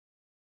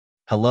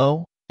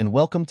Hello, and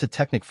welcome to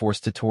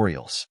TechnicForce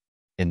Tutorials.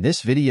 In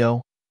this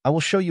video, I will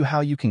show you how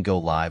you can go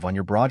live on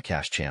your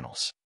broadcast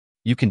channels.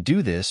 You can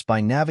do this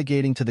by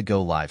navigating to the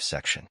Go Live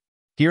section.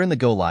 Here in the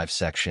Go Live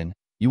section,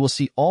 you will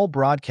see all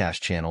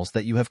broadcast channels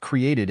that you have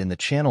created in the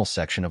Channel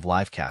section of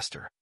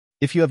Livecaster.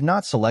 If you have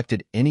not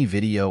selected any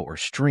video or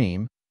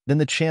stream, then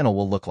the channel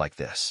will look like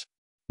this.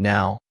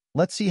 Now,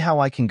 let's see how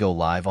I can go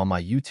live on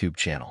my YouTube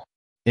channel.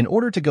 In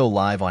order to go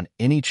live on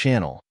any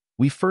channel,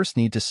 we first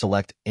need to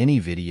select any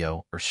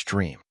video or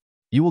stream.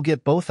 You will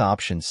get both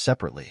options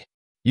separately.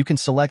 You can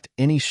select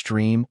any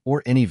stream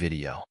or any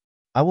video.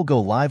 I will go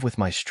live with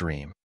my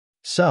stream.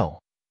 So,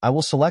 I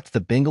will select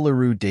the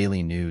Bengaluru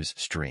Daily News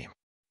stream.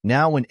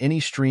 Now when any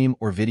stream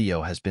or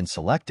video has been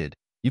selected,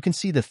 you can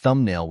see the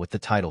thumbnail with the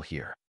title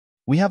here.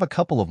 We have a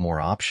couple of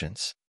more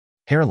options.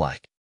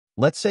 Hair-like.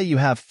 Let's say you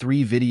have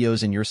 3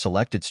 videos in your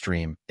selected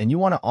stream and you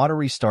want to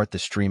auto-restart the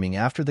streaming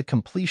after the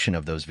completion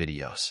of those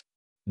videos.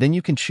 Then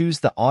you can choose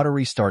the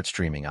auto-restart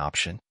streaming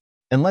option.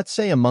 And let's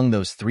say among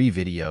those 3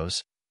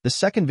 videos, the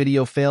second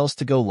video fails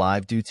to go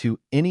live due to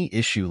any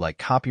issue like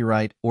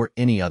copyright or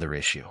any other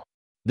issue.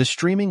 The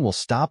streaming will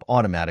stop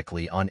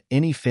automatically on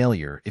any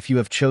failure if you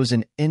have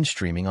chosen End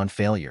Streaming on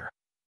Failure.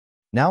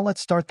 Now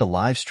let's start the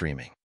live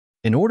streaming.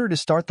 In order to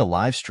start the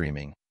live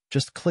streaming,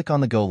 just click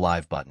on the Go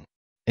Live button.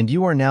 And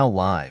you are now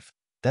live.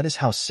 That is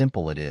how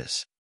simple it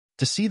is.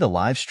 To see the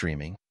live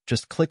streaming,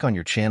 just click on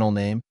your channel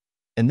name,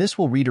 and this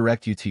will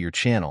redirect you to your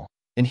channel,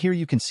 and here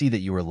you can see that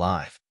you are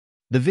live.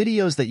 The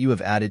videos that you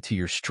have added to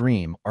your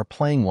stream are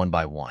playing one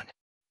by one.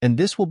 And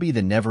this will be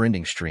the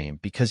never-ending stream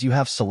because you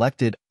have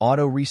selected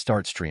Auto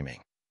Restart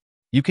Streaming.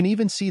 You can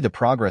even see the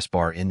progress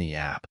bar in the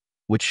app,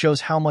 which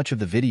shows how much of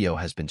the video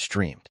has been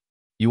streamed.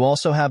 You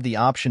also have the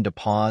option to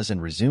pause and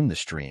resume the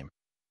stream,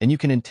 and you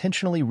can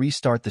intentionally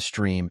restart the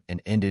stream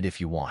and end it if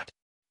you want.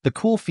 The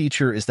cool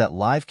feature is that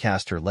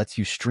Livecaster lets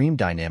you stream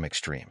dynamic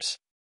streams.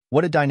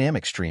 What a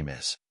dynamic stream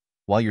is.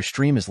 While your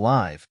stream is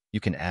live, you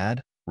can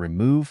add,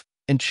 remove,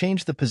 and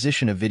change the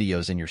position of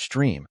videos in your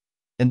stream,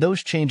 and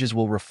those changes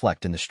will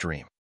reflect in the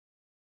stream.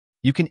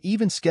 You can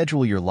even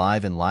schedule your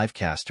live in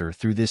Livecaster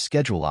through this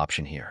schedule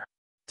option here.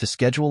 To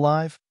schedule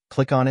live,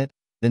 click on it,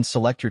 then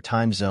select your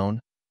time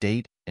zone,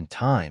 date, and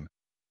time,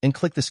 and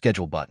click the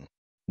schedule button.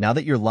 Now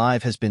that your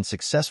live has been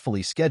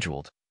successfully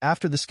scheduled,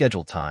 after the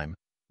scheduled time,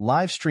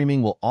 live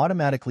streaming will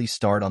automatically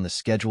start on the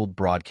scheduled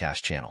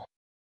broadcast channel.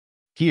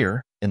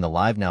 Here, in the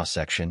Live Now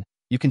section,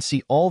 you can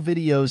see all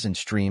videos and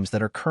streams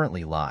that are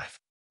currently live.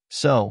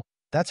 So,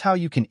 that's how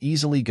you can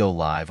easily go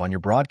live on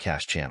your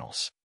broadcast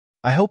channels.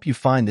 I hope you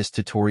find this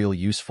tutorial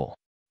useful.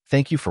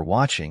 Thank you for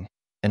watching,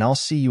 and I'll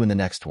see you in the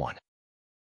next one.